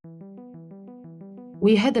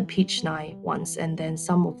We had a pitch night once, and then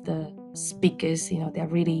some of the speakers, they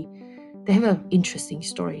have an interesting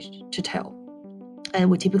story to tell. And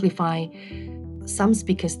we typically find some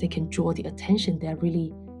speakers, they can draw the attention. They're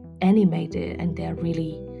really animated and they're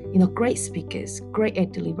really, great speakers, great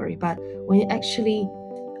at delivery. But when you actually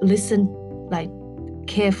listen, like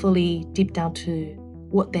carefully, deep down to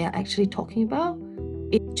what they are actually talking about,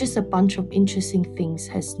 it's just a bunch of interesting things,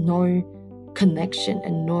 has no connection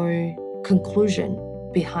and no conclusion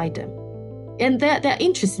behind them. And they're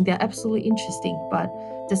interesting, they're absolutely interesting, but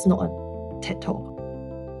that's not a TED Talk.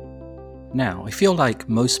 Now, I feel like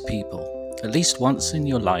most people, at least once in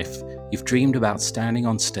your life, you've dreamed about standing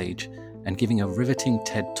on stage and giving a riveting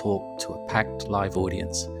TED Talk to a packed live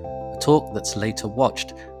audience, a talk that's later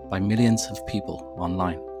watched by millions of people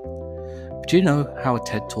online. But do you know how a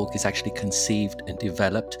TED Talk is actually conceived and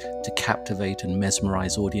developed to captivate and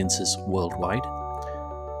mesmerize audiences worldwide?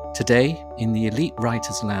 Today, in the Elite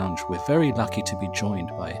Writers Lounge, we're very lucky to be joined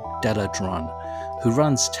by Della, who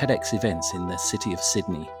runs TEDx events in the city of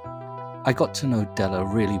Sydney. I got to know Della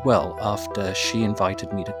really well after she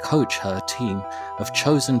invited me to coach her team of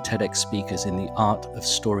chosen TEDx speakers in the art of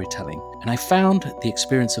storytelling. And I found the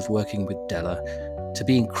experience of working with Della to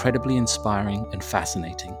be incredibly inspiring and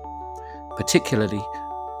fascinating, particularly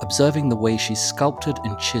observing the way she sculpted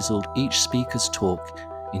and chiseled each speaker's talk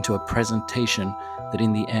into a presentation that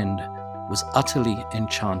in the end was utterly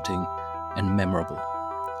enchanting and memorable.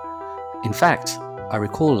 In fact, I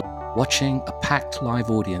recall watching a packed live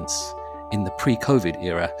audience in the pre-COVID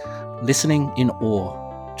era, listening in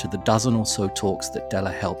awe to the dozen or so talks that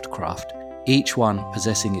Della helped craft, each one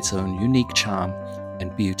possessing its own unique charm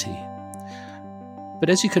and beauty. But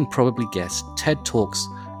as you can probably guess, TED Talks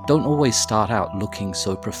don't always start out looking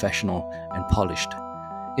so professional and polished.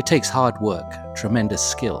 It takes hard work, tremendous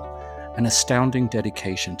skill, and astounding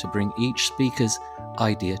dedication to bring each speaker's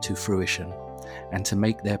idea to fruition and to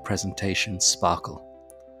make their presentation sparkle.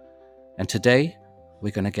 And today,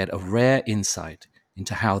 we're going to get a rare insight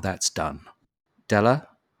into how that's done. Della,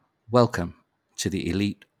 welcome to the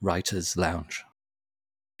Elite Writers Lounge.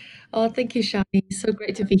 Oh, thank you, Shani. So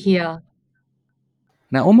great to be here.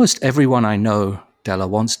 Now, almost everyone I know, Della,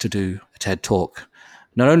 wants to do a TED Talk,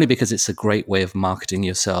 not only because it's a great way of marketing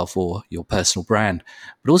yourself or your personal brand,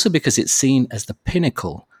 but also because it's seen as the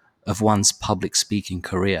pinnacle of one's public speaking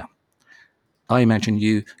career. I imagine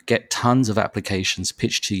you get tons of applications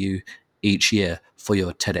pitched to you each year for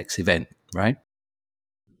your TEDx event, right?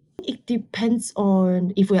 It depends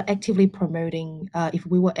on if we are actively promoting, if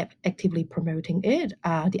we were actively promoting it,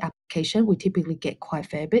 the application, we typically get quite a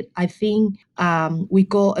fair bit. I think we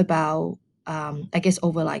got about, I guess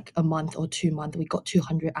over like a month or 2 months, we got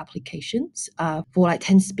 200 applications for like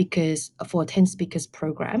 10 speakers, for a 10 speakers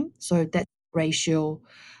program. So that's the ratio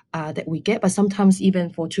that we get. But sometimes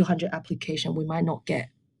even for 200 application, we might not get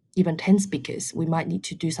even 10 speakers. We might need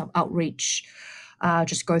to do some outreach,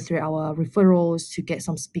 just go through our referrals to get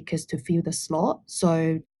some speakers to fill the slot.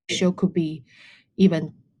 So show could be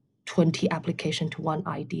even 20 application to one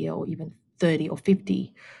idea, or even 30 or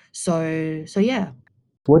 50. So yeah.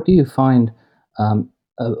 What do you find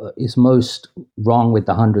is most wrong with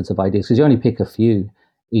the hundreds of ideas? Because you only pick a few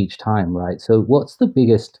each time, right? So what's the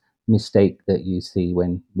biggest mistake that you see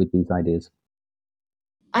with these ideas?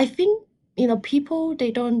 I think, people, they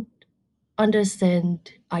don't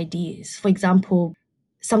understand ideas. For example,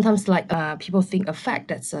 sometimes like people think a fact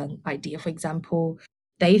that's an idea. For example,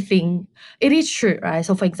 they think it is true, right?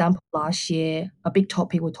 So for example, last year, a big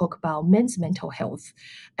topic we talk about men's mental health.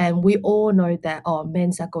 And we all know that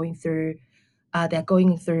men's are going through they're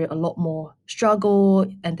going through a lot more struggle,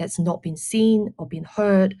 and that's not been seen or been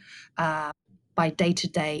heard by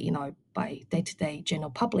day-to-day, by day-to-day general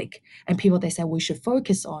public. And people, they say we should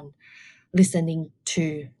focus on listening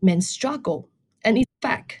to men's struggle. And it's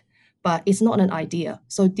fact, but it's not an idea.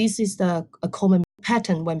 So this is a common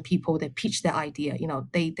pattern when people, they pitch their idea.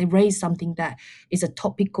 They raise something that is a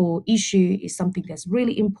topical issue, is something that's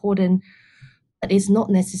really important, but it's not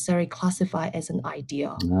necessarily classified as an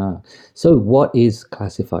idea. So what is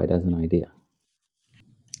classified as an idea?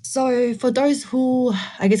 So for those who,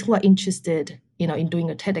 I guess, who are interested, in doing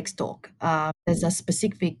a TEDx talk, there's a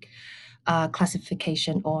specific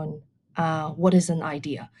classification on what is an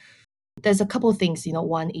idea. There's a couple of things.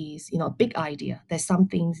 One is, a big idea. There's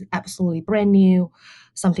something absolutely brand new,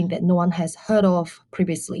 something that no one has heard of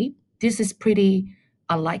previously. This is pretty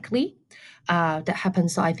unlikely that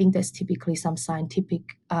happens. So I think there's typically some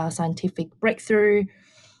scientific breakthrough,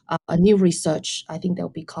 a new research. I think that will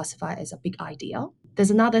be classified as a big idea.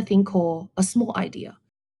 There's another thing called a small idea.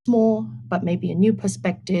 Small, but maybe a new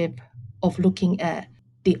perspective of looking at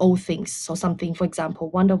the old things. So something, for example,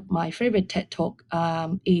 one of my favorite TED talk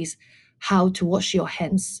is how to wash your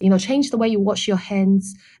hands. Change the way you wash your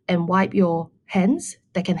hands and wipe your hands.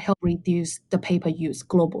 That can help reduce the paper use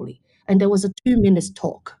globally. And there was a 2 minutes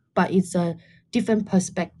talk, but it's a different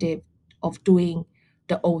perspective of doing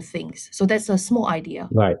the old things. So that's a small idea.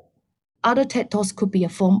 Right. Other TED Talks could be a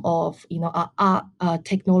form of, art,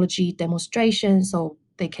 technology demonstration. So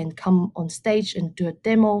they can come on stage and do a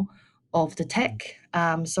demo of the tech.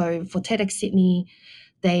 So for TEDx Sydney,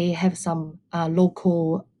 they have some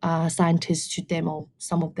local scientists to demo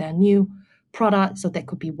some of their new products. So that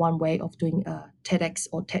could be one way of doing a TEDx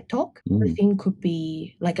or TED Talk. I Mm. think could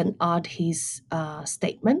be like an artist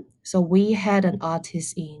statement. So we had an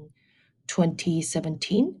artist in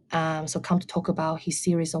 2017. So come to talk about his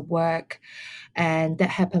series of work, and that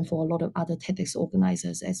happened for a lot of other TEDx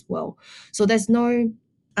organizers as well. So there's no,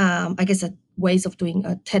 I guess, ways of doing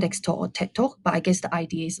a TEDx talk or TED talk, but I guess the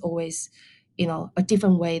idea is always, a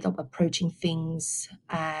different way of approaching things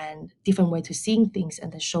and different way to seeing things,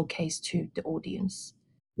 and then showcase to the audience.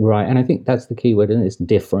 Right, and I think that's the key word, and it's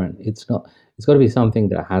different. It's not. It's got to be something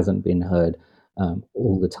that hasn't been heard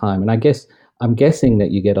all the time. And I'm guessing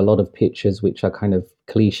that you get a lot of pictures which are kind of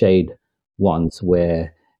cliched ones,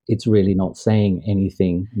 where it's really not saying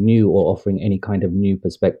anything new or offering any kind of new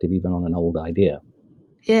perspective, even on an old idea.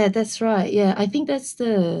 Yeah, that's right. Yeah, I think that's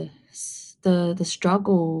the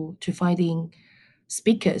struggle to finding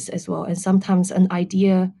speakers as well. And sometimes an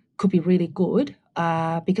idea could be really good,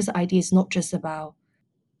 because the idea is not just about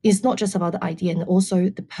the idea, and also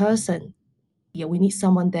the person. Yeah, we need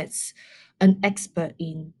someone that's an expert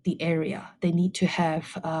in the area. They need to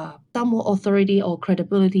have some more authority or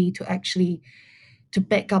credibility to actually to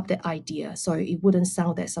back up the idea. So it wouldn't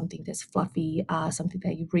sound that something that's fluffy, something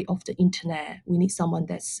that you read off the internet. We need someone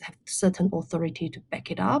that's have certain authority to back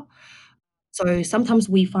it up. So sometimes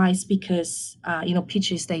we find speakers,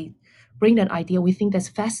 pitches, they bring that idea. We think that's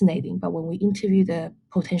fascinating, but when we interview the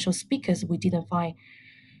potential speakers, we didn't find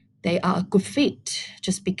they are a good fit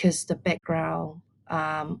just because the background,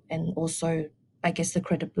 and also, I guess, the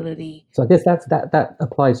credibility. So I guess that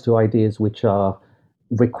applies to ideas which are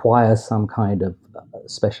require some kind of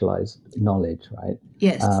specialized knowledge, right?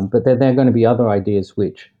 Yes, But then there are going to be other ideas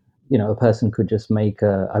which, a person could just make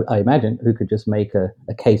I imagine, who could just make a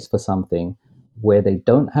case for something where they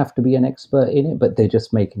don't have to be an expert in it, but they're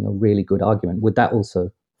just making a really good argument. Would that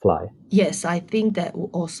also fly? yes, I think that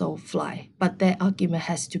will also fly, but that argument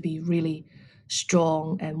has to be really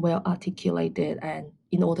strong and well articulated, and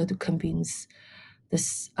in order to convince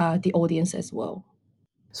the audience as well.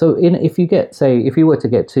 So, if you get, say, if you were to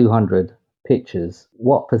get 200 pictures,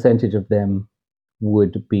 what percentage of them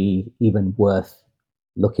would be even worth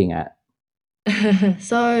looking at?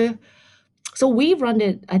 so so we run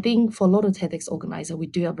it. I think for a lot of TEDx organizer, we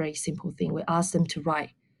do a very simple thing. We ask them to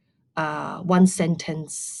write one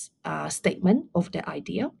sentence statement of their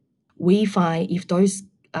idea. We find if those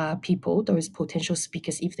people, those potential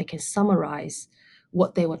speakers, if they can summarize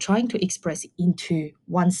what they were trying to express into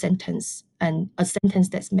one sentence, and a sentence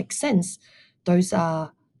that makes sense, those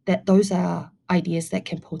are ideas that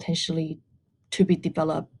can potentially to be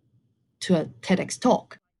developed to a TEDx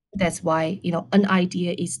talk. That's why, an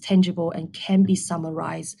idea is tangible and can be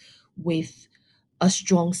summarized with a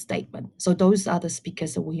strong statement. So those are the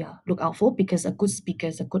speakers that we look out for, because a good speaker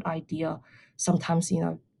is a good idea. Sometimes,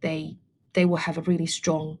 they will have a really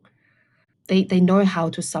strong. They know how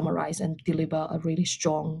to summarize and deliver a really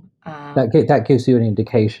strong. That gives you an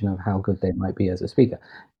indication of how good they might be as a speaker.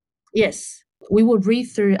 Yes, we will read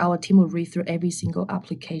through. Our team will read through every single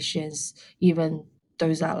applications, even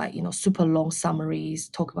those are like, super long summaries,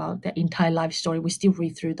 talk about their entire life story. We still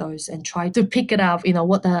read through those and try to pick it up.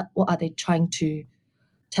 What are they trying to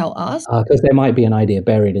tell us? Because there might be an idea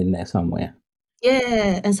buried in there somewhere.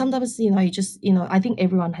 Yeah, and sometimes, you just, I think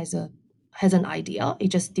everyone has an idea. It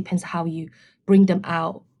just depends how you bring them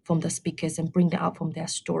out from the speakers and bring them out from their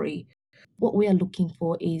story. What we are looking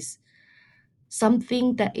for is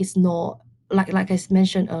something that is not like I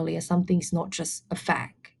mentioned earlier, something is not just a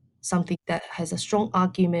fact, something that has a strong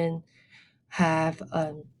argument, have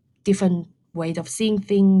a different way of seeing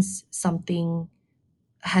things, something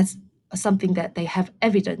that they have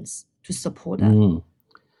evidence to support that. Mm.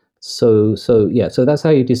 So yeah, so that's how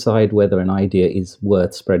you decide whether an idea is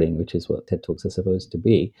worth spreading, which is what TED Talks are supposed to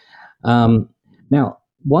be. Um, Now,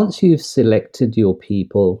 once you've selected your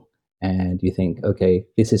people and you think, okay,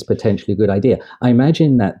 this is potentially a good idea, I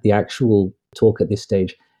imagine that the actual talk at this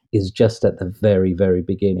stage is just at the very, very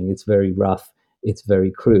beginning. It's very rough. It's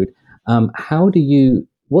very crude.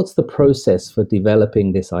 What's the process for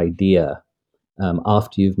developing this idea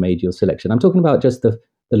after you've made your selection? I'm talking about just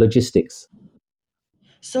the logistics?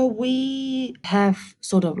 So we have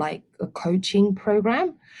sort of like a coaching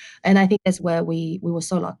program, and I think that's where we were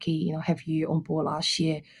so lucky, have you on board last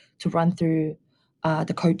year to run through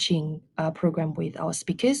the coaching program with our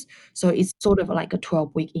speakers. So it's sort of like a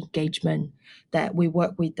 12-week engagement that we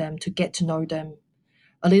work with them to get to know them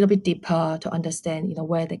a little bit deeper, to understand,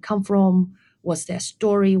 where they come from, what's their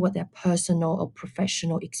story, what their personal or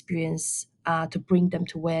professional experience to bring them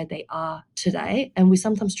to where they are today. And we're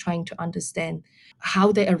sometimes trying to understand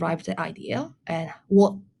how they arrived at the idea and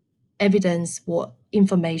what evidence, what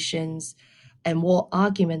informations, and what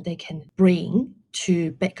argument they can bring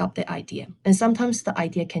to back up the idea. And sometimes the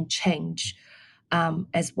idea can change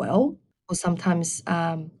as well. Or sometimes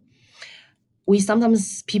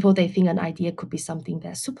people, they think an idea could be something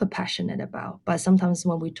they're super passionate about. But sometimes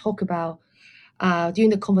when we talk about during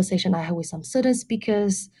the conversation I had with some certain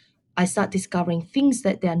speakers, I start discovering things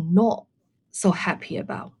that they're not so happy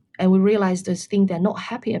about. And we realize those things they're not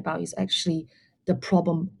happy about is actually the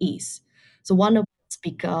problem is. So one of the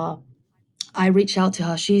speaker, I reached out to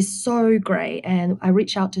her. She's so great. And I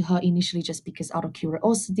reached out to her initially just because out of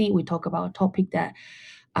curiosity, we talk about a topic that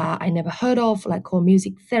I never heard of, like called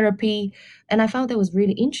music therapy. And I found that was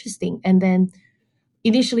really interesting. And then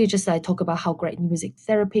initially just I talk about how great music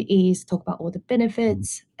therapy is, talk about all the Mm.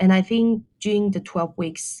 benefits. And I think during the 12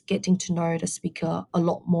 weeks, getting to know the speaker a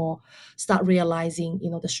lot more, start realizing,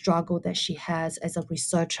 the struggle that she has as a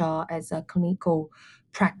researcher, as a clinical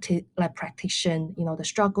practitioner, the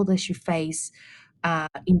struggle that she face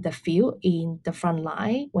in the field, in the front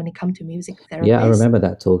line when it comes to music Yeah, I therapists. remember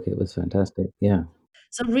that talk. It was fantastic. Yeah.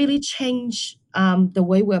 So really change the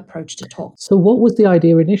way we approach the talk. So, what was the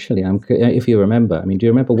idea initially? If you remember, I mean, do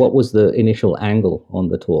you remember what was the initial angle on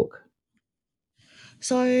the talk?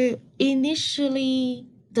 So initially,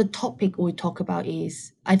 the topic we talk about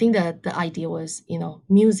is, I think that the idea was,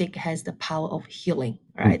 music has the power of healing,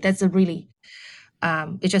 Mm. right? That's a really,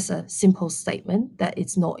 it's just a simple statement that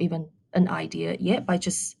it's not even an idea yet, but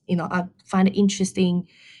just, I find it interesting,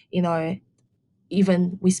 you know,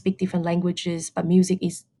 even we speak different languages, but music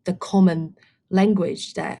is the common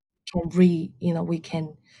language that can read, we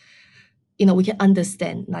can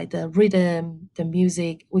understand like the rhythm, the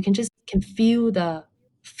music. We can feel the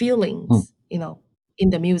Mm. feelings, in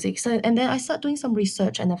the music. So and then I start doing some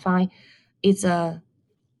research and I find it's a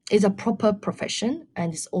it's a proper profession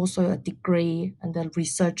and it's also a degree and the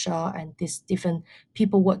researcher and these different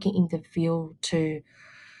people working in the field to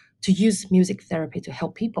use music therapy to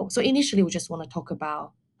help people. So initially we just want to talk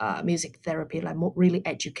about music therapy, like more really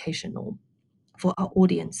educational for our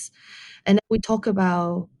audience. And then we talk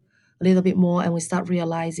about a little bit more and we start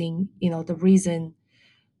realizing, the reason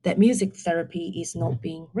that music therapy is not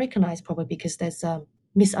being recognized probably because there's a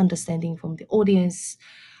misunderstanding from the audience.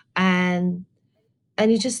 And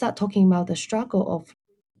you just start talking about the struggle of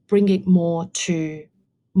bringing more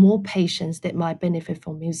patients that might benefit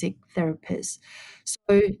from music therapists.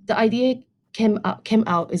 So the idea came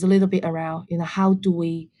out is a little bit around, how do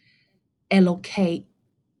we allocate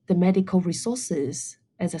the medical resources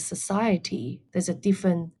as a society. There's a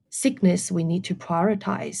different sickness we need to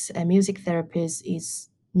prioritize, and music therapist is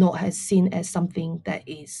not as seen as something that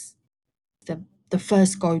is the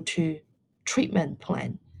first go-to treatment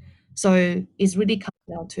plan. So it's really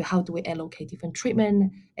coming down to how do we allocate different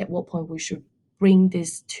treatment, at what point we should bring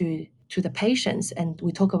this to the patients, and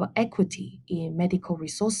we talk about equity in medical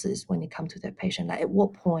resources when it comes to the patient. Like at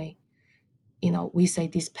what point, we say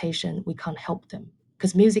this patient, we can't help them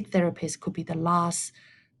because music therapist could be the last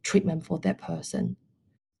treatment for that person.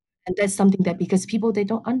 And that's something that because people, they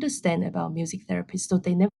don't understand about music therapists, so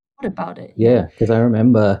they never thought about it. Yeah. Yeah, because I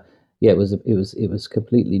remember, yeah, it was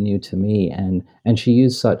completely new to me, and she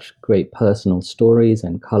used such great personal stories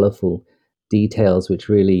and colorful details, which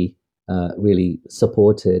really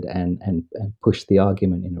supported and pushed the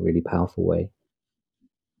argument in a really powerful way.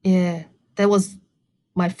 Yeah. That was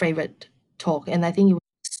my favorite talk. And I think it was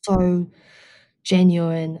so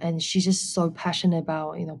genuine and she's just so passionate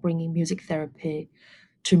about, bringing music therapy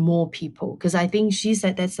to more people. Because I think she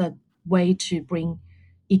said that's a way to bring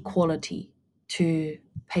equality to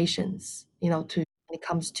patients, to when it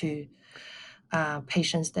comes to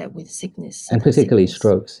patients that with sickness, And certain particularly sickness.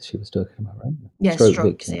 strokes, she was talking about, right? Yeah, Stroke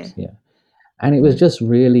strokes, yeah. victims, yeah. And it was Mm, just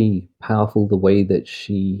really powerful the way that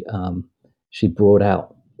she brought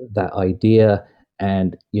out that idea,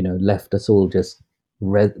 and left us all just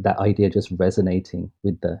that idea just resonating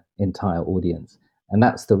with the entire audience, and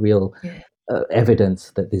that's the real yeah,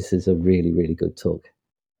 evidence that this is a really really good talk.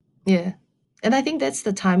 yeah. And I think that's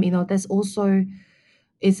the time, that's also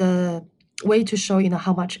is a way to show,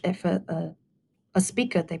 how much effort a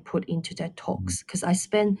speaker they put into their talks, because I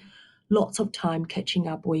spend lots of time catching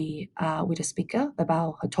up with a speaker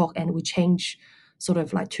about her talk, and we change sort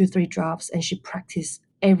of like 2 3 drafts, and she practice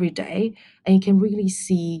every day, and you can really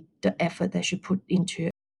see the effort that she put into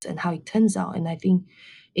it and how it turns out. And I think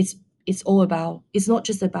it's it's all about, it's not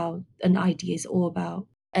just about an idea, it's all about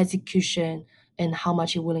execution and how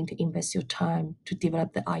much you're willing to invest your time to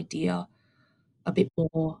develop the idea a bit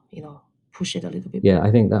more, push it a little bit Yeah, I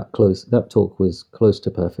more. think that talk was close to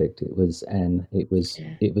perfect. It was, and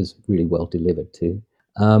Yeah. it was really well delivered too.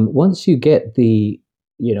 Once you get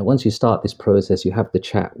once you start this process, you have the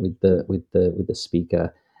chat with the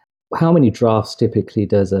speaker. How many drafts typically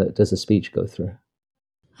does a speech go through?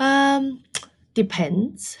 Um,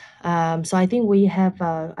 Depends. So I think we have,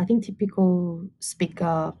 I think typical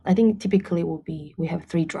speaker, I think typically will be, we have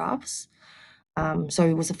 3 drafts. So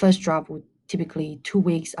it was the first draft would typically 2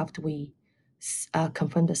 weeks after we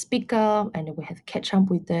confirm the speaker, and then we have to catch up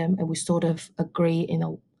with them, and we sort of agree,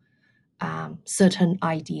 certain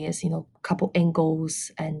ideas, couple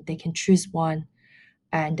angles, and they can choose one,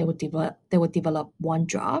 and they will develop one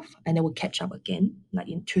draft, and they will catch up again like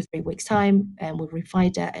in 2 3 weeks time, and we'll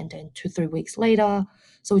refine that, and then 2 3 weeks later.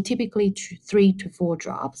 So typically 3 to 4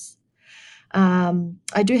 drafts.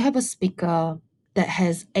 I do have a speaker that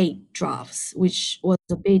has 8 drafts, which was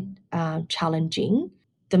a bit challenging.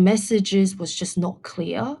 The messages was just not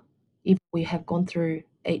clear if we have gone through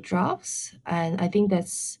 8 drafts, and I think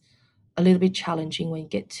that's a little bit challenging when you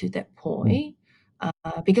get to that Mm. point,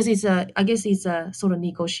 because I guess it's a sort of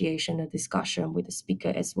negotiation, a discussion with the speaker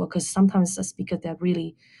as well. Because sometimes the speaker, they're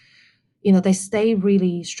really, they stay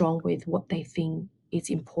really strong with what they think is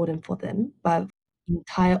important for them, but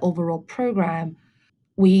entire overall program,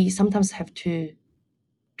 we sometimes have to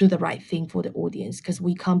do the right thing for the audience, because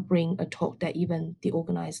we can't bring a talk that even the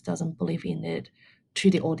organizer doesn't believe in it to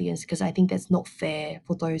the audience, because I think that's not fair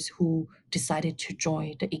for those who decided to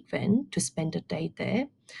join the event to spend the day there.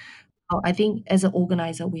 I think as an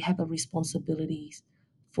organizer, we have a responsibility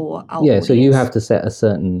for our Yeah, so you have audience. to set a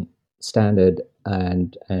certain standard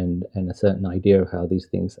and a certain idea of how these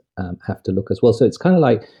things have to look as well. So it's kind of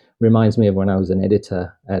like reminds me of when I was an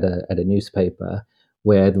editor at a newspaper,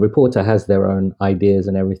 where the reporter has their own ideas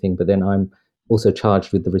and everything, but then I'm also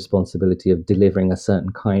charged with the responsibility of delivering a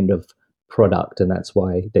certain kind of product, and that's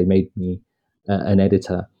why they made me an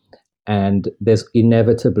editor. And there's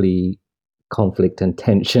inevitably conflict and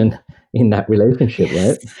tension in that relationship,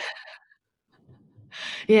 right?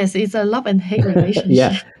 Yes, yes, it's a love and hate relationship.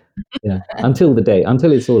 Yeah, yeah. Until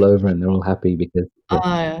it's all over and they're all happy because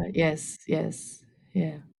yeah, Yes, yes,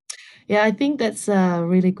 yeah. Yeah, I think that's a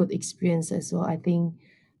really good experience as well. I think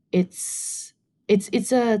it's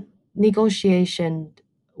it's a negotiation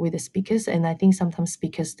with the speakers, and I think sometimes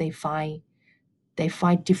speakers, they find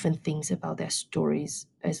different things about their stories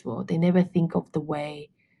as well. They never think of the way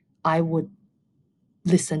I would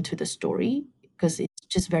listen to the story, because it's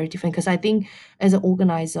just very different. Because I think as an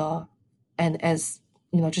organizer, and as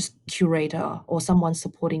just curator or someone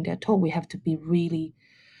supporting their talk, we have to be really,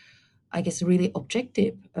 I guess, really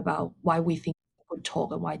objective about why we think a good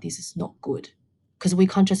talk and why this is not good. Because we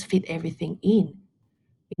can't just fit everything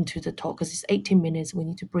into the talk, because it's 18 minutes. We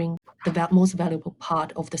need to bring the most valuable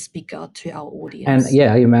part of the speaker to our and audience.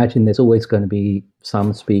 yeah, I imagine there's always going to be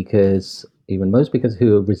some speakers, even most speakers,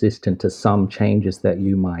 who are resistant to some changes that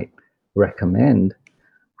you might recommend.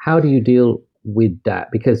 How do you deal with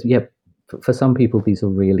that? Because yeah, for some people these are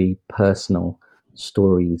really personal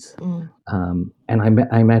stories, Mm. and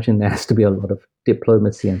I imagine there has to be a lot of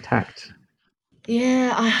diplomacy and tact.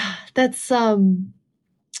 Yeah, that's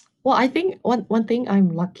well, I think one thing, I'm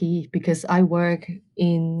lucky because I work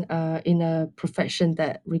in a profession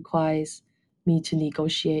that requires me to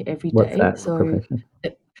negotiate every What's day. that So profession? uh,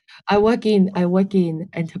 I work in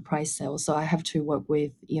enterprise sales, so I have to work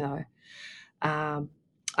with, um,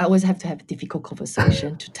 I always have to have a difficult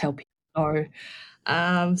conversation to tell people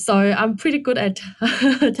no. So I'm pretty good at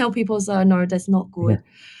tell people, so no, that's not Yeah, good.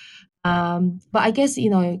 But I guess,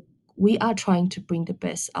 we are trying to bring the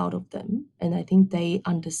best out of them, and I think they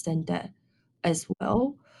understand that as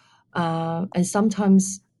well. And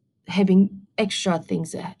sometimes having extra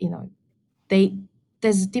things that, they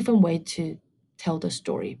there's a different way to tell the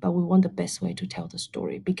story, but we want the best way to tell the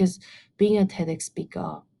story, because being a TEDx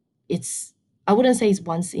speaker, it's, I wouldn't say it's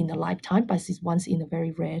once in a lifetime, but it's once in a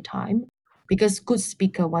very rare time. Because good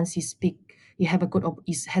speaker, once you speak, you have a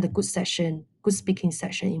you had a good session, good speaking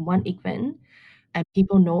session in one event, and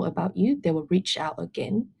people know about you, they will reach out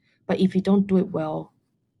again. But if you don't do it well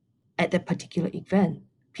at that particular event,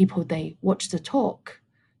 people, they watch the talk,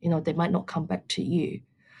 they might not come back to you.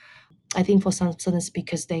 I think for some certain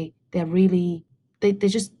speakers, they're really they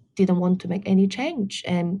just didn't want to make any change,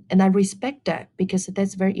 and I respect that because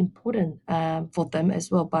that's very important for them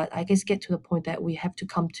as well. But I guess get to the point that we have to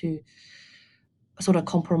come to a sort of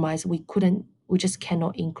compromise. We just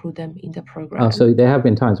cannot include them in the Oh, program. so there have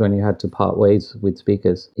been times when you had to part ways with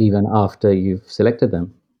speakers even after you've selected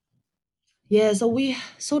them. Yeah, so we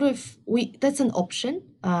that's an option.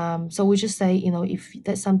 So we just say, if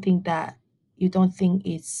that's something that you don't think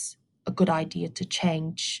is a good idea to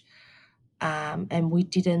change, and we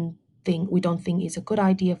don't think it's a good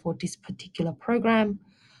idea for this particular program.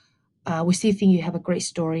 We still think you have a great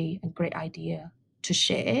story and great idea to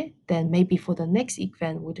share. Then maybe for the next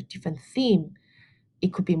event with a different theme,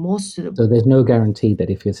 it could be more So suitable. there's no guarantee that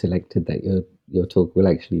if you're selected that your talk will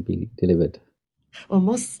actually be delivered. Well,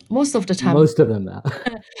 most of the time, Most of them now.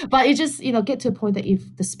 but it just get to a point that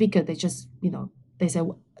if the speaker they just they say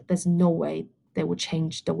there's no way they will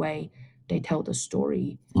change the way they tell the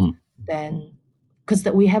story, Mm. then because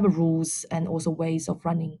that we have rules and also ways of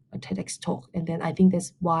running a TEDx talk, and then I think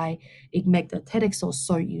that's why it makes the TEDx talk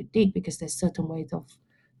so unique, because there's certain ways of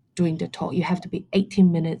doing the talk. You have to be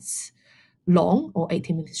 18 minutes long or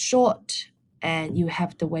 18 minutes short, and you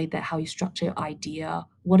have the way that how you structure your idea.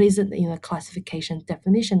 What is it, classification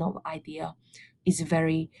definition of idea is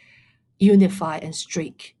very unified and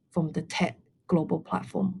strict from the TED global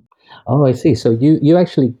platform. Oh, I see. So you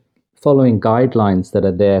actually following guidelines that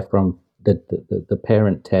are there from the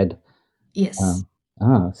parent TED. Yes.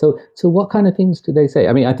 Um, so what kind of things do they say?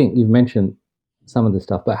 I mean, I think you've mentioned some of the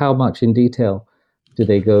stuff, but how much in detail do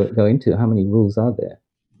they go into? How many rules are there?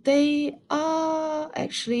 They are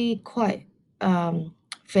actually quite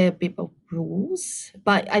fair bit of rules,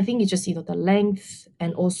 but I think it's just the length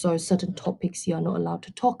and also certain topics you are not allowed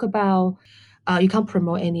to talk about. You can't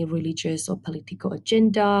promote any religious or political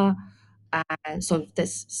agenda, and so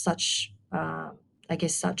there's such I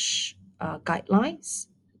guess such guidelines.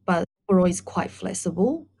 But overall, it's quite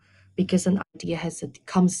flexible because an idea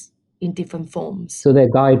comes in different forms. So they're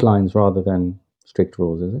guidelines rather than strict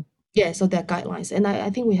rules, is it? Yeah, so there are guidelines, and I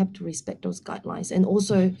think we have to respect those guidelines. And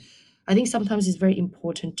also, I think sometimes it's very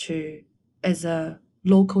important to, as a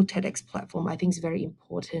local TEDx platform, I think it's very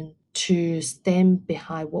important to stand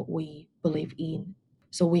behind what we believe in.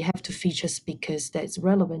 So we have to feature speakers that's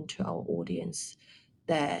relevant to our audience,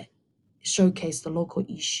 that showcase the local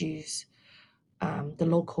issues, the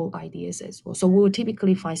local ideas as well. So we will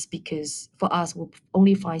typically find speakers. For us, we'll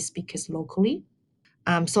only find speakers locally.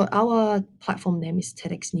 So our platform name is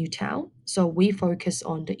TEDx Newtown. So we focus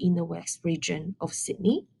on the inner west region of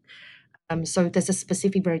Sydney. So there's a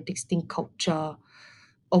specific, very distinct culture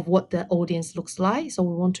of what the audience looks like. So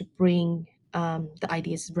we want to bring the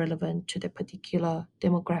ideas relevant to the particular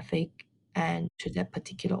demographic and to that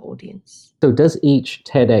particular audience. So does each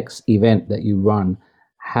TEDx event that you run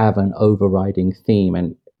have an overriding theme,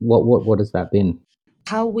 and what has that been?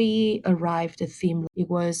 How we arrived at the theme, it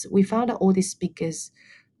was we found out all these speakers,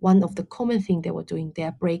 one of the common thing they were doing,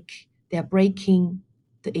 they're breaking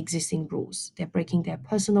the existing rules. They're breaking their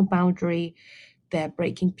personal boundary, they're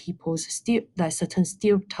breaking people's like certain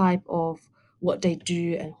stereotype of what they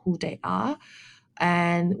do and who they are.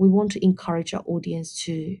 And we want to encourage our audience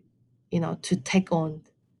to, to take on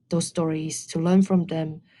those stories, to learn from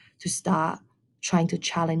them, to start trying to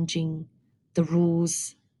challenging the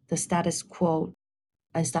rules, the status quo,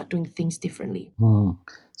 and start doing things differently. Hmm.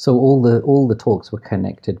 So all the talks were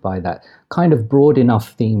connected by that kind of broad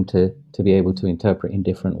enough theme to be able to interpret in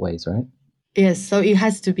different ways, right? Yes, so it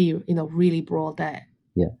has to be, really broad that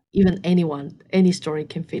Yeah. even anyone, any story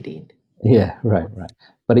can fit in. Yeah, right.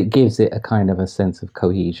 But it gives it a kind of a sense of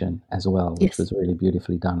cohesion as well, which Yes. was really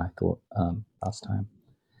beautifully done, I thought, last time.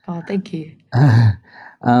 Oh, thank you.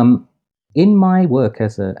 um, in my work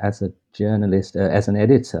as a journalist, as an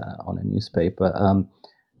editor on a newspaper,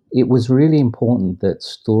 it was really important that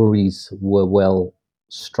stories were well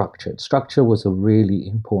structured. Structure was a really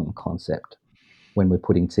important concept when we're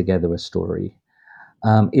putting together a story.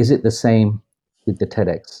 Is it the same with the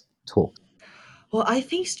TEDx talk? Well, I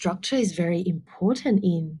think structure is very important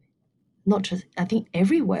in not just, I think,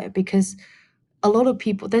 everywhere, because a lot of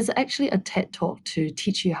people, there's actually a TED talk to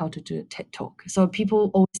teach you how to do a TED talk. So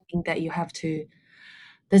people always think that you have to,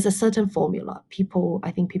 there's a certain formula.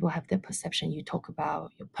 I think people have that perception. You talk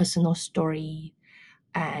about your personal story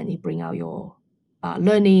and you bring out your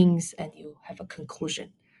learnings and you have a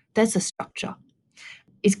conclusion. That's a structure.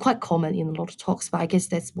 It's quite common in a lot of talks, but I guess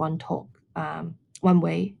that's one talk, one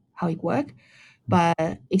way how it works. But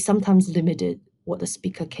it's sometimes limited what the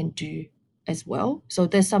speaker can do as well. So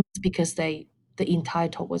there's some speakers the entire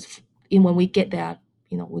talk was in when we get there,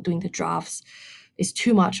 we're doing the drafts. it's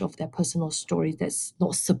too much of their personal story that's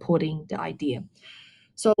not supporting the idea.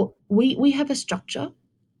 So we have a structure.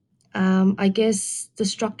 I guess the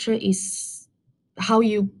structure is how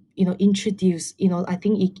you introduce. I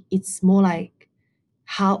think it's more like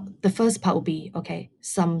how the first part will be okay.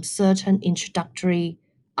 Some certain introductory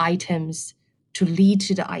items to lead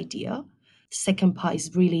to the idea. Second part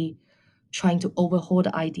is really trying to overhaul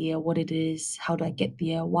the idea, what it is, how do I get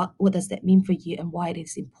there, what does that mean for you, and why it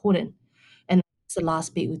is important. And the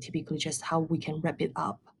last bit would typically just how we can wrap it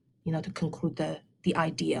up, to conclude the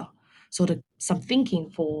idea. So some thinking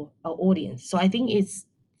for our audience. So I think it's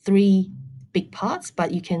three big parts,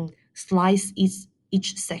 but you can slice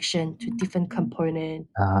each section to different component,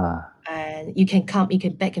 Ah, and you can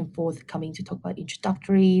back and forth coming to talk about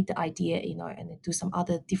introductory, the idea, and then do some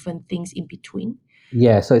other different things in between.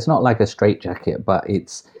 yeah. So it's not like a straitjacket, but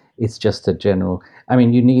it's just a general. I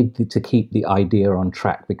mean, you need to keep the idea on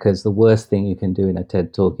track because the worst thing you can do in a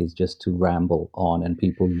TED talk is just to ramble on and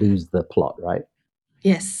people lose the plot, right?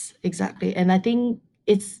 Yes, exactly. And I think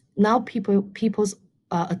it's now people's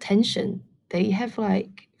attention. They have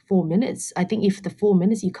like 4 minutes. I think if the 4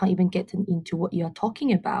 minutes you can't even get into what you're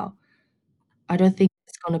talking about, I don't think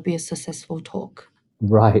it's going to be a successful talk.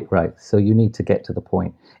 Right, right. So you need to get to the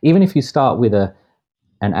point. Even if you start with a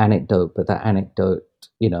an anecdote, but that anecdote,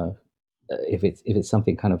 you know, if it's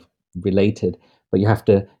something kind of related, but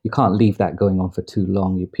you can't leave that going on for too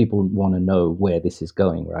long. People want to know where this is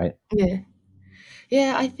going, right? Yeah,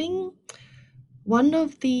 yeah. I think one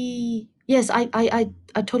of the yes, I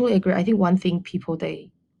totally agree. I think one thing people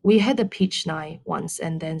we had a pitch night once,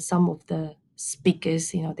 and then some of the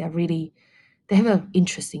speakers, they have an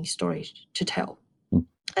interesting story to tell, Mm.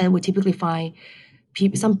 and we typically find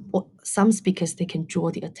people some speakers they can draw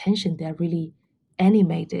the attention. They're really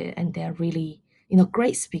animated and they're really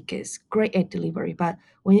great speakers, great at delivery. But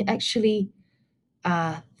when you actually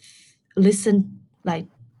uh, listen like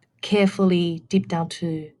carefully deep down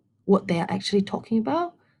to what they are actually talking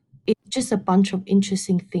about, it's just a bunch of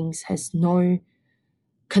interesting things has no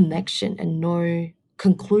connection and no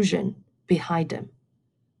conclusion behind them.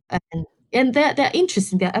 And they're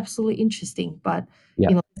interesting, they're absolutely interesting, but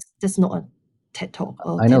Yeah. that's not a TED talk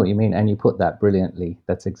or I know TED. what you mean, and you put that brilliantly.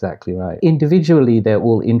 That's exactly right. Individually, they're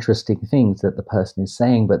all interesting things that the person is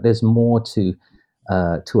saying, but there's more to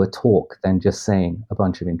a talk than just saying a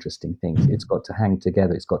bunch of interesting things. It's got to hang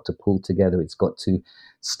together. It's got to pull together. It's got to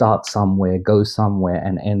start somewhere, go somewhere,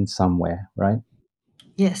 and end somewhere. Right?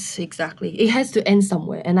 Yes, exactly. It has to end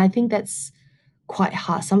somewhere, and I think that's quite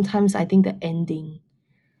hard. Sometimes I think the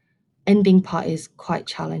ending part is quite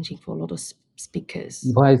challenging for a lot of speakers.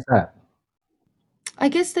 Why is that? I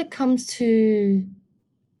guess that comes to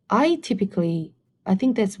I typically I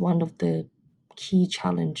think that's one of the key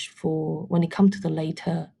challenge for when it comes to the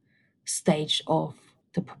later stage of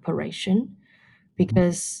the preparation, Mhm.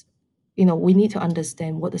 because we need to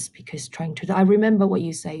understand what the speaker is trying to do. I remember what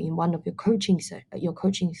you say in one of your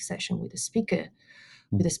coaching session with the speaker.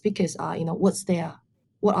 With Mm. the speakers are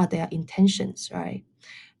what are their intentions, right?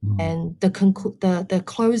 Mm. And the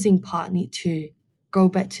closing part need to go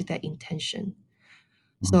back to that intention.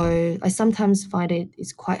 Mm. So I sometimes find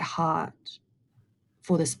it's quite hard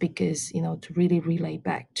for the speakers, to really relay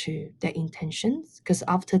back to their intentions, because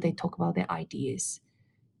after they talk about their ideas,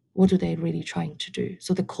 what are they really trying to do?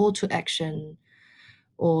 So the call to action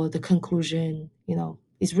or the conclusion,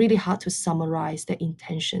 it's really hard to summarize their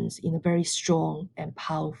intentions in a very strong and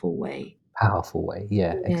powerful way. Powerful way.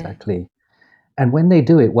 Yeah, Yeah. exactly. And when they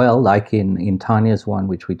do it well, like in Tanya's one,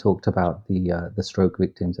 which we talked about the stroke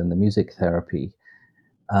victims and the music therapy,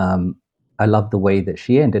 um, I love the way that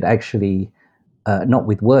she ended. Actually, not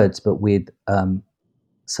with words, but with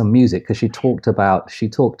some music, because she talked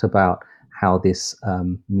about how this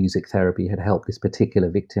music therapy had helped this particular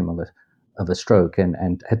victim of a stroke,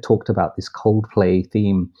 and had talked about this Coldplay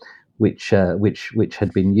theme, which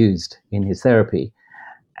had been used in his therapy,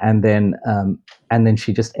 and then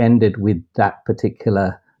she just ended with that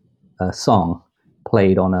particular song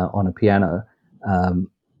played on a piano. Um,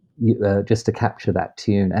 just to capture that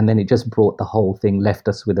tune, and then it just brought the whole thing, left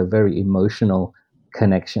us with a very emotional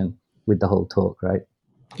connection with the whole talk, right?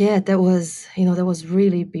 Yeah, that was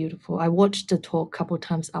really beautiful. I watched the talk a couple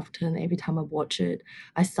times after, and every time I watch it,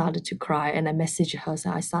 I started to cry, and I messaged her,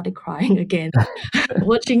 so I started crying again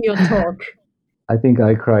watching your talk. I think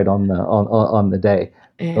I cried on the day.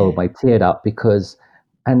 Oh, Yeah. I teared up because,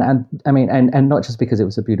 and I mean, and not just because it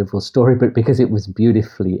was a beautiful story, but because it was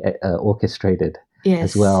beautifully orchestrated as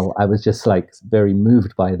Yes. well. I was just like very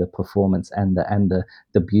moved by the performance and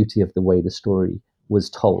the beauty of the way the story was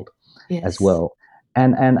told as Yes. well.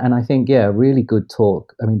 And I think, yeah, really good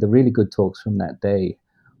talk. I mean, the really good talks from that day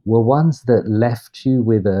were ones that left you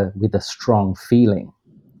with a strong feeling.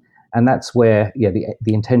 And that's where, yeah,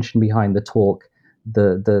 the intention behind the talk,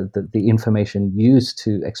 the information used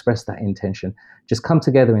to express that intention, just come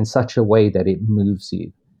together in such a way that it moves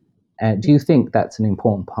you. And do you think that's an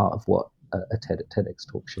important part of what a TEDx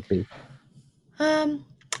talk should be? Um,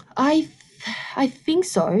 I I think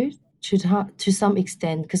so to some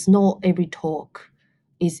extent because not every talk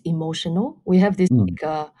is emotional. We have this Mm,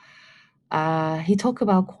 speaker. He talked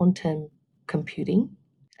about quantum computing,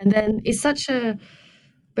 and then it's such a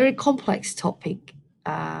very complex topic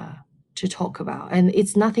uh, to talk about, and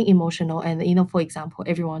it's nothing emotional. And for example,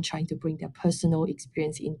 everyone trying to bring their personal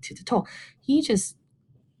experience into the talk. He just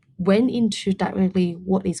went into directly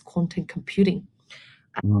what is quantum computing.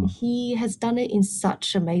 mm. He has done it in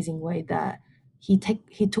such amazing way that he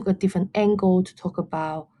took a different angle to talk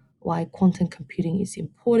about why quantum computing is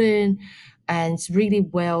important, and it's really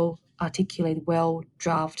well articulated, well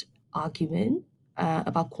drafted argument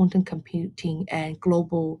about quantum computing and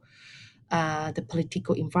global the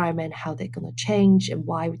political environment, how they're going to change, and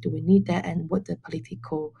why do we need that, and what the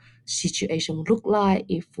political situation would look like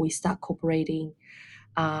if we start cooperating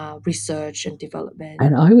research and development.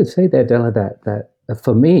 And I would say there, Della, that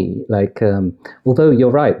for me, like, although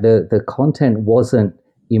you're right, the content wasn't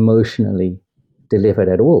emotionally delivered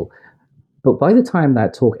at all. But by the time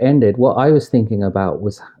that talk ended, what I was thinking about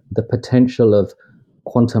was the potential of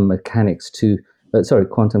quantum mechanics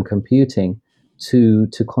quantum computing to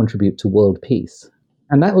contribute to world peace,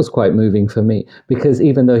 and that was quite moving for me because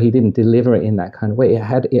even though he didn't deliver it in that kind of way, it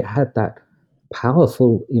had that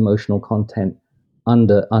powerful emotional content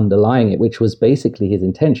underlying it, which was basically his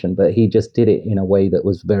intention, but he just did it in a way that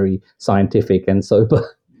was very scientific and sober.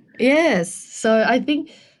 Yes. So I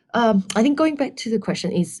think going back to the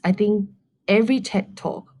question is I think every TED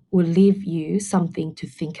talk will leave you something to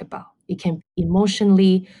think about. It can be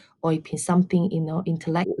emotionally or it can be something,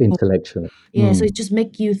 intellectual. Intellectually. Yeah, so Mm. it just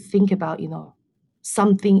make you think about,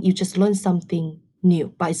 something, you just learn something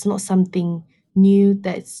new, but it's not something new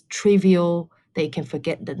that's trivial that you can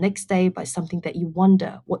forget the next day, but something that you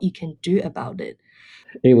wonder what you can do about it.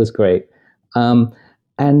 It was great. Um,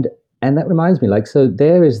 and and that reminds me, like, so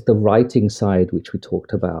there is the writing side, which we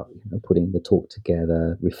talked about, putting the talk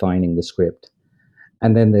together, refining the script,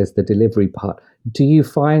 and then there's the delivery part. Do you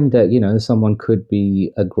find that someone could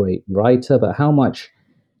be a great writer, but how much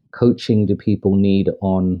coaching do people need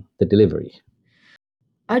on the delivery?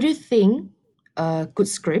 I do think a good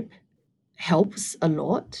script helps a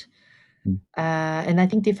lot. Mm, And I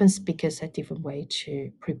think different speakers have different way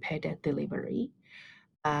to prepare their delivery.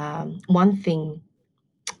 One thing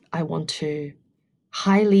I want to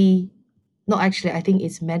highly, not actually, I think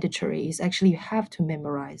it's mandatory, is actually you have to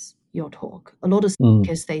memorize your talk. A lot of mm.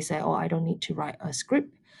 speakers, they say, oh, I don't need to write a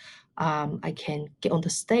script. I can get on the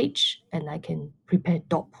stage and I can prepare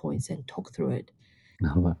dot points and talk through it.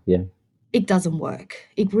 Oh, well, yeah, It doesn't work.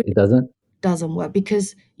 It it really doesn't. doesn't work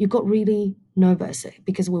because you got really nervous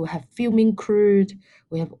because we will have filming crew,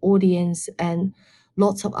 we have audience, and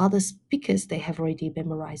lots of other speakers. They have already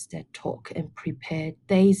memorized their talk and prepared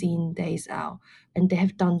days in, days out, and they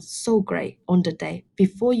have done so great on the day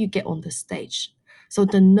before you get on the stage. So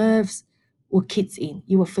the nerves will kick in.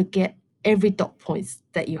 You will forget every dot points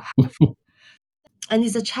that you have, and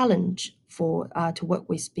it's a challenge for to work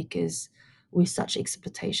with speakers with such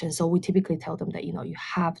expectations. So we typically tell them that you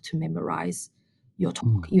have to memorize your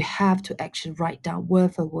talk. Mm. You have to actually write down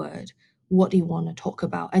word for word what you want to talk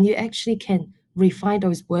about, and you actually can refine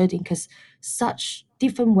those wording because such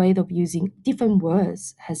different way of using different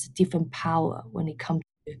words has different power when it comes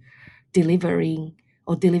to delivering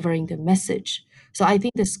the message. So I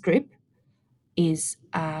think the script is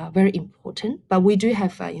very important. But we do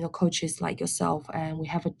have coaches like yourself, and we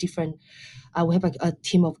have a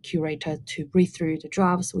team of curator to read through the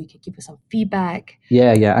drafts so we can give you some feedback.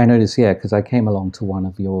 Yeah, yeah, I noticed. Yeah, because I came along to one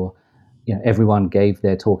of your, everyone gave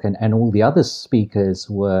their talk, and all the other speakers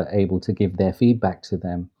were able to give their feedback to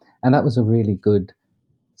them, and that was a really good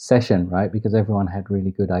session, right? Because everyone had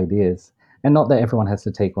really good ideas, and not that everyone has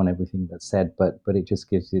to take on everything that's said, but it just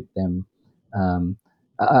gives it them. Um,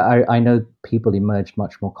 I know people emerged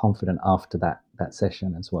much more confident after that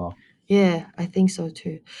session as well. Yeah, I think so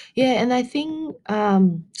too. Yeah, and I think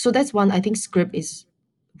so that's one. I think script is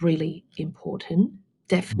really important. Mm.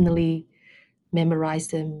 Definitely memorize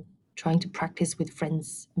them, trying to practice with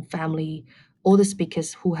friends and family. All the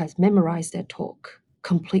speakers who has memorized their talk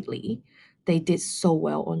completely, they did so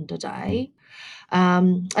well on the Mm. day.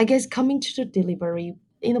 I guess coming to the delivery,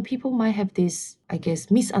 people might have this, I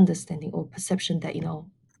guess, misunderstanding or perception that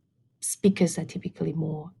speakers are typically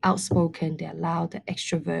more outspoken, they're loud, they're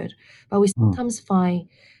extrovert, but we Mm. sometimes find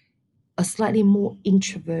a slightly more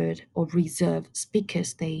introvert or reserved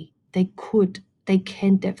speakers, they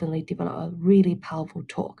can definitely develop a really powerful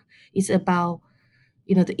talk. It's about,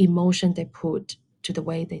 the emotion they put to the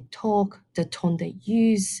way they talk, the tone they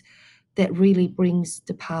use, that really brings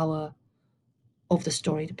the power of the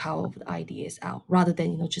story, the power of the ideas out, rather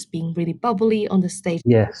than, just being really bubbly on the stage.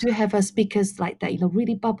 Yes. We do have speakers like that,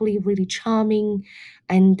 really bubbly, really charming,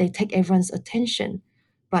 and they take everyone's attention.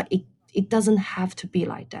 But it doesn't have to be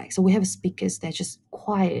like that. So we have speakers that are just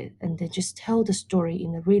quiet and they just tell the story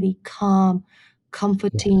in a really calm, Yes.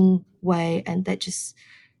 comforting way, and that just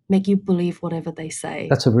make you believe whatever they say.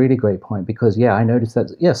 That's a really great point because, yeah, I noticed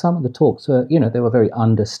that, yeah, some of the talks were, they were very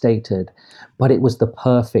understated, but it was the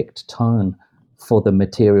perfect tone for the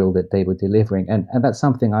material that they were delivering. And that's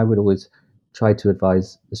something I would always try to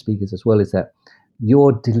advise the speakers as well, is that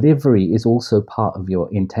your delivery is also part of your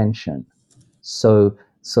intention. So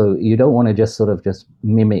you don't want to just sort of just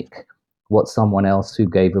mimic what someone else who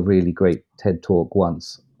gave a really great TED talk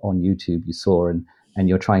once on YouTube you saw, and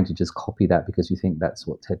you're trying to just copy that because you think that's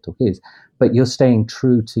what TED talk is, but you're staying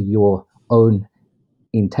true to your own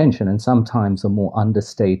intention. And sometimes a more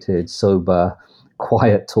understated, sober,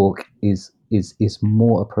 quiet talk is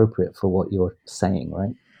more appropriate for what you're saying,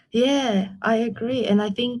 right? Yeah, I agree. And I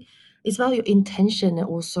think it's about your intention and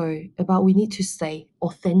also about we need to stay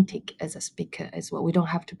authentic as a speaker as well. We don't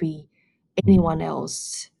have to be Mm. anyone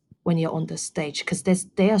else when you're on the stage because that's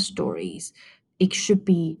their stories. It should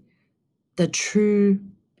be the true,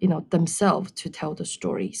 themselves to tell the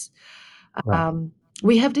stories. Right. Um,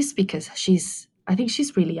 we have this speaker. I think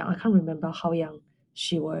she's really young. I can't remember how young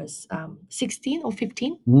she was. 16 or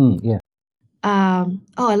 15. Yeah. Oh,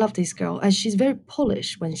 I love this girl, and she's very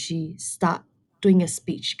polished when she start doing a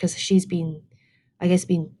speech because she's been, I guess,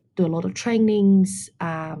 been do a lot of trainings,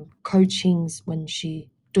 coachings when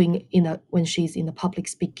when she's in a public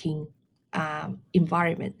speaking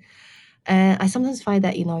environment. And I sometimes find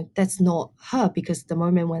that that's not her because the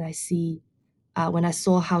moment when I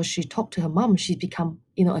saw how she talked to her mom, she's become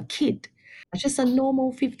a kid, just a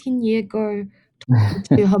normal 15-year girl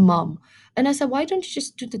to her mom. And I said, why don't you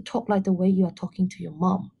just do the talk like the way you are talking to your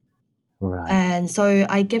mom? Right. And so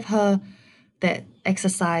I give her that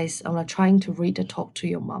exercise. I'm like trying to read the talk to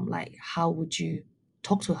your mom. Like, how would you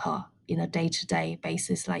talk to her in a day-to-day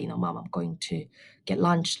basis? Like, mom, I'm going to get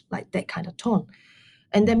lunch, like that kind of tone.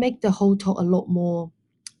 And then make the whole talk a lot more,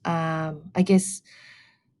 I guess,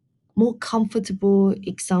 more comfortable.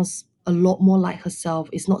 It sounds a lot more like herself.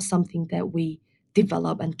 It's not something that we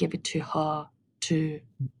develop and give it to her to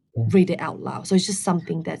Yeah. read it out loud. So it's just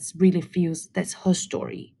something that's really feels that's her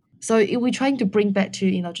story. So we're trying to bring back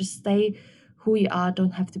to just stay who you are.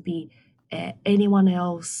 Don't have to be anyone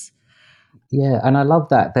else. Yeah, and I love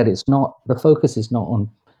that it's not, the focus is not on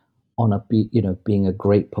being a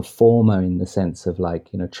great performer in the sense of like,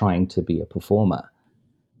 trying to be a performer.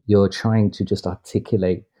 You're trying to just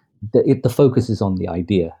articulate the focus is on the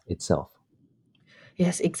idea itself.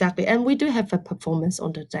 Yes, exactly. And we do have a performance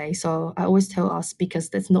on the day. So I always tell our speakers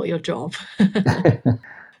that's not your job.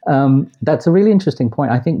 That's a really interesting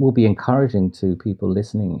point. I think will be encouraging to people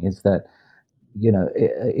listening is that,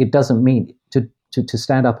 it doesn't mean to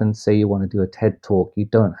stand up and say you want to do a TED talk. You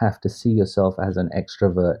don't have to see yourself as an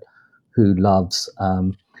extrovert who loves,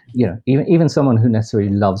 even someone who necessarily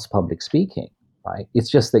loves public speaking, right? It's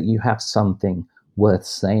just that you have something worth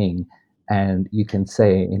saying, and you can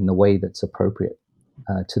say it in the way that's appropriate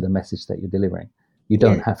to the message that you're delivering. You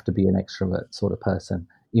don't Yeah. have to be an extrovert sort of person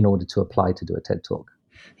in order to apply to do a TED talk.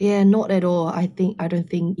 Yeah, not at all. I don't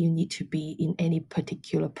think you need to be in any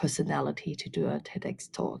particular personality to do a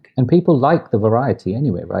TEDx talk. And people like the variety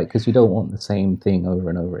anyway, right? Because you don't want the same thing over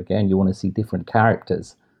and over again. You want to see different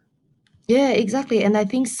characters. Yeah, exactly. And I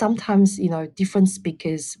think sometimes, different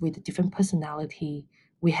speakers with a different personality,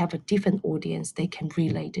 we have a different audience they can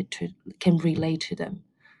relate to them.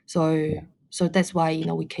 So Yeah. so that's why,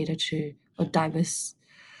 we cater to a diverse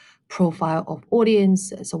profile of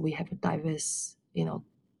audience. So we have a diverse,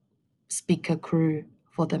 speaker crew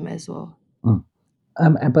for them as well. Mm.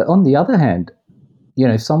 But on the other hand,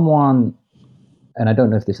 someone, and I don't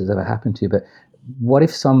know if this has ever happened to you, but what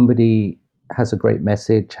if somebody has a great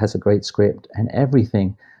message, has a great script and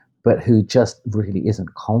everything, but who just really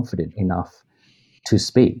isn't confident enough to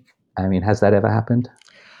speak? I mean, has that ever happened?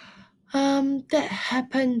 That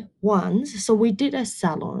happened once. So we did a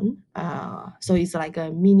salon. So it's like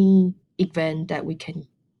a mini event that we can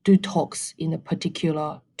do talks in a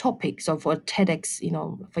particular topic. So for TEDx,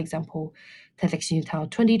 for example, TEDx Newtown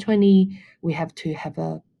 2020, we have to have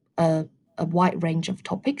a a wide range of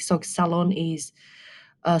topics. So salon is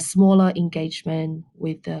a smaller engagement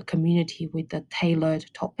with the community with a tailored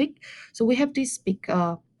topic. So we have this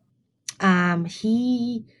speaker.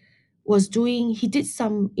 He did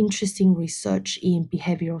some interesting research in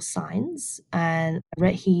behavioral science, and I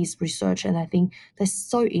read his research, and I think that's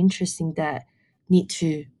so interesting that need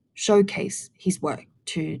to showcase his work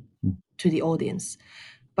to the audience.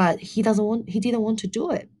 But he didn't want to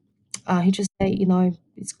do it. He just said,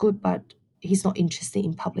 it's good, but he's not interested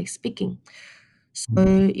in public speaking. So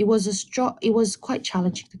it was quite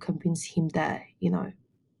challenging to convince him that,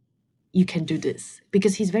 you can do this,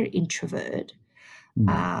 because he's very introvert,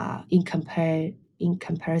 in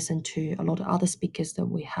comparison to a lot of other speakers that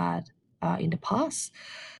we had in the past.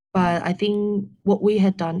 But I think what we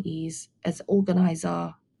had done is, as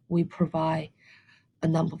organizer, we provide a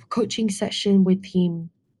number of coaching session with him.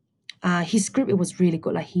 His script, it was really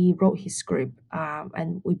good. Like, he wrote his script,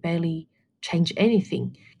 and we barely changed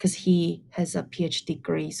anything because he has a PhD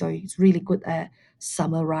degree, so he's really good at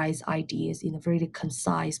summarize ideas in a very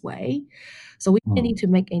concise way. So we didn't need to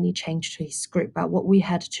make any change to his script, but what we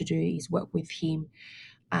had to do is work with him,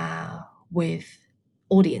 with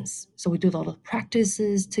audience. So we do a lot of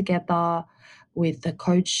practices together with the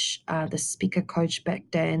coach, the speaker coach back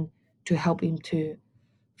then, to help him to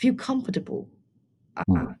feel comfortable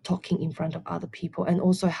talking in front of other people, and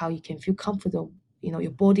also how you can feel comfortable.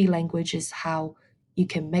 Your body language is how you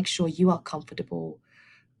can make sure you are comfortable,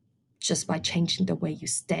 just by changing the way you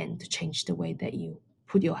stand, to change the way that you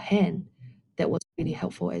put your hand. That was really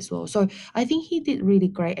helpful as well. So I think he did really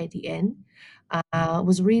great at the end. It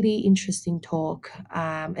was really interesting talk,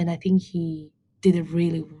 and I think he did it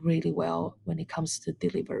really, really well when it comes to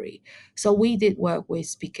delivery. So we did work with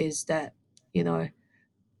speakers that, you know,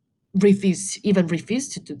 refuse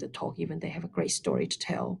to do the talk, even they have a great story to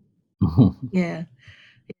tell. Yeah.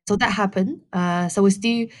 So that happened. So we're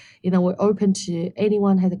still, we're open to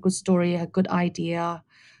anyone had a good story, a good idea.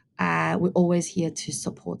 We're always here to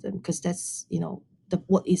support them, because that's,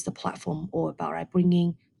 what is the platform all about, right?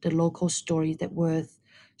 Bringing the local stories that worth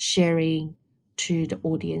sharing to the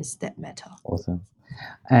audience that matter. Awesome.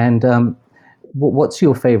 And what's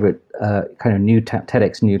your favorite kind of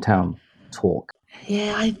TEDx Newtown talk?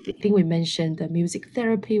 Yeah, I think we mentioned the music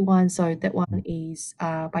therapy one. So that one is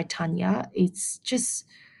by Tanya. It's just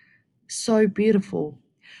so beautiful.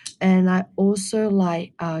 And I also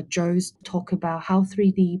like Joe's talk about how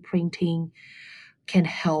 3D printing can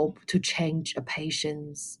help to change a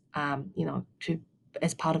patient's, to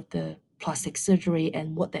as part of the plastic surgery,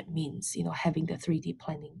 and what that means, having the 3D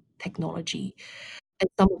planning technology, and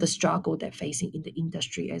some of the struggle they're facing in the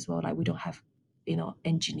industry as well. Like, we don't have,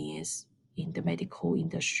 engineers in the medical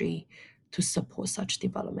industry to support such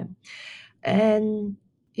development. And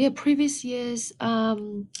yeah, previous years, I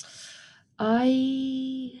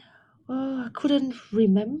I couldn't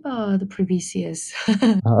remember the previous years.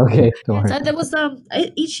 Oh, okay, don't Yeah, worry. so there was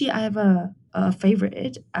each year I have a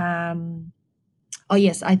favorite. Oh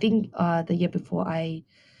yes, I think the year before, I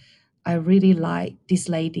really like this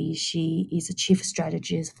lady. She is a chief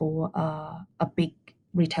strategist for a big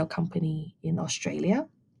retail company in Australia.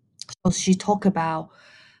 So she talked about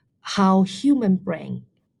how human brain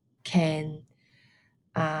can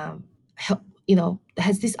help,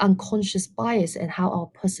 has this unconscious bias, and how our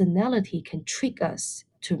personality can trick us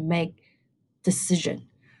to make decision,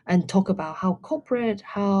 and talk about how corporate,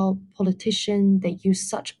 how politician, they use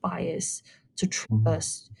such bias to trick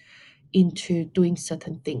us into doing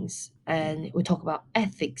certain things. And we talk about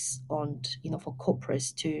ethics on, for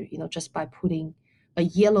corporates to, just by putting a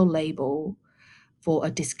yellow label for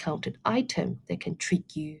a discounted item, they can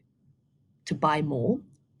trick you to buy more.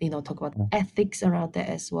 Talk about ethics around that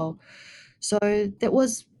as well. So that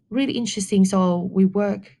was really interesting. So we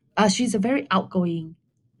work. She's a very outgoing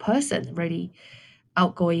person, really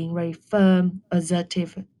outgoing, very firm,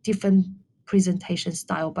 assertive, different presentation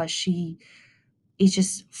style, but she is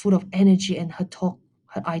just full of energy, and her talk,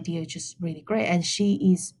 her idea is just really great. And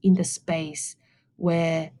she is in the space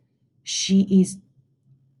where she is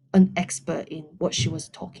an expert in what she was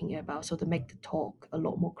talking about. So to make the talk a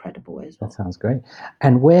lot more credible as That well. sounds great.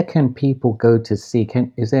 And where can people go to see?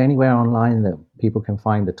 Is there anywhere online that people can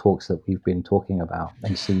find the talks that we've been talking about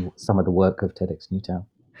and see some of the work of TEDx Newtown?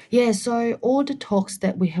 Yeah, so all the talks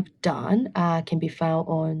that we have done can be found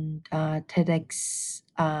on TEDx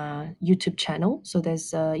YouTube channel. So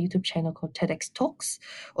there's a YouTube channel called Tedx Talks,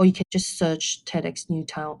 or you can just search TEDx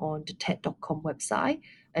Newtown on the TED.com website,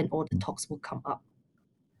 and all the talks will come up.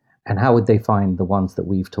 And how would they find the ones that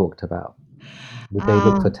we've talked about? Would they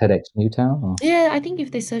look for Uh, TEDx Newtown? Or? yeah, I think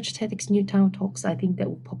if they search TEDx Newtown Talks, I think that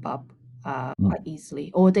will pop up. quite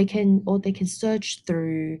easily, or they can search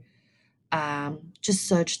through just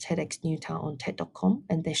search TEDx Newtown on TED.com,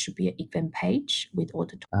 and there should be an event page with all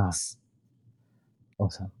the Ah, talks.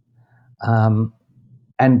 awesome.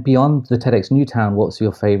 And beyond the TEDx Newtown, what's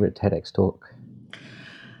your favorite TEDx talk?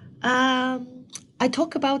 I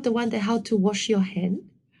talk about the one that how to wash your hand.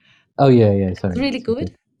 Oh yeah, It's sorry. really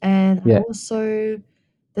good. And I Yeah, also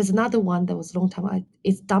there's another one that was a long time.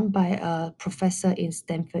 It's done by a professor in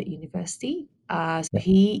Stanford University. So yeah.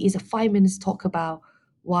 he is a 5 minutes talk about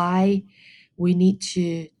why we need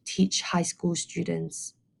to teach high school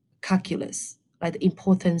students calculus, like the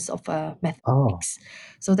importance of Oh, mathematics.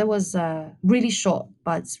 So that was really short,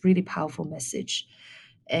 but it's really powerful message.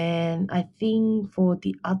 And I think for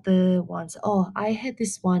the other ones, oh, I had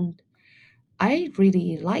this one. I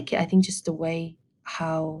really like it. I think just the way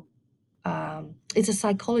how it's a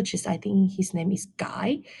psychologist. I think his name is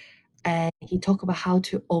Guy, and he talked about how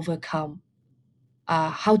to overcome,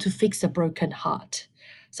 how to fix a broken heart.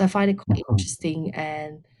 So I find it quite mhm, interesting,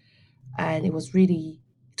 and it was really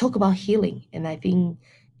talk about healing. And I think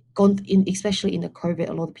gone in, especially in the COVID,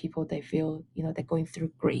 a lot of people they feel they're going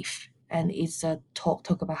through grief, and it's a talk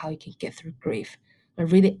about how you can get through grief, a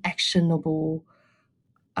really actionable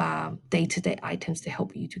day-to-day items to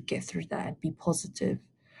help you to get through that and be positive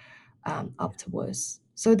afterwards.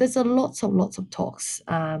 So there's a lots of talks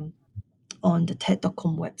on the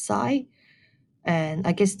TED.com website, and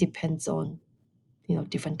I guess depends on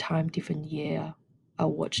different time, different year.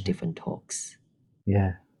 I'll watch different talks.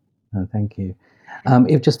 yeah. No, thank you.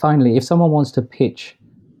 If just finally, if someone wants to pitch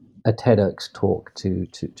a TEDx talk to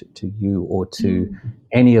you or to Mm.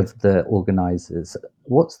 any of the organizers,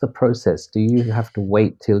 what's the process? Do you have to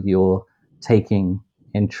wait till you're taking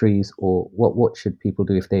entries, or what should people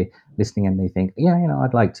do if they're listening and they think, yeah,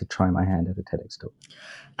 I'd like to try my hand at a TEDx talk?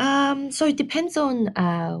 So it depends on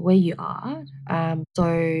where you are.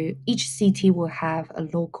 So each city will have a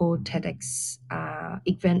local TEDx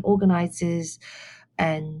event organizers,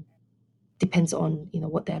 and depends on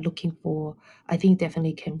what they're looking for. I think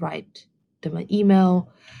definitely can write them an email,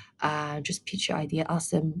 just pitch your idea, ask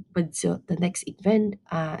them when's the next event,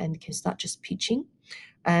 and you can start just pitching.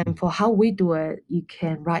 And for how we do it, you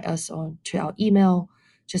can write us on to our email,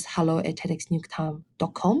 just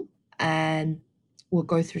hello@tedxnewtown.com, and we'll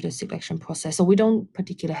go through the selection process. So we don't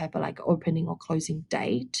particularly have a like opening or closing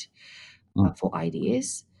date Mm. for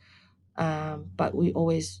ideas, but we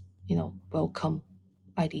always welcome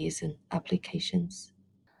ideas and applications.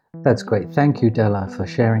 That's great. Thank you, Della, for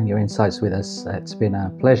sharing your insights with us. It's been a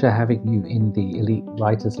pleasure having you in the Elite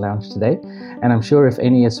Writers Lounge today. And I'm sure if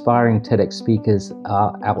any aspiring TEDx speakers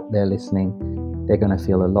are out there listening, they're going to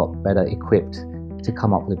feel a lot better equipped to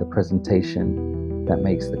come up with a presentation that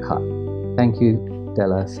makes the cut. Thank you,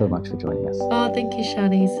 Della, so much for joining us. Oh, thank you,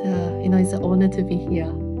 Shani. It's an honor to be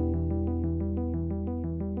here.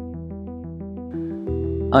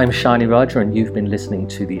 I'm Shani Raja, and you've been listening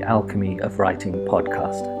to the Alchemy of Writing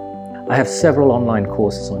podcast. I have several online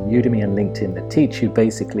courses on Udemy and LinkedIn that teach you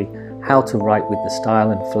basically how to write with the style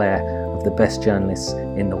and flair of the best journalists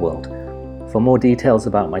in the world. For more details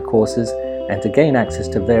about my courses and to gain access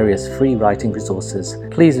to various free writing resources,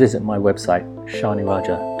 please visit my website,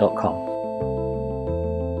 shaniraja.com.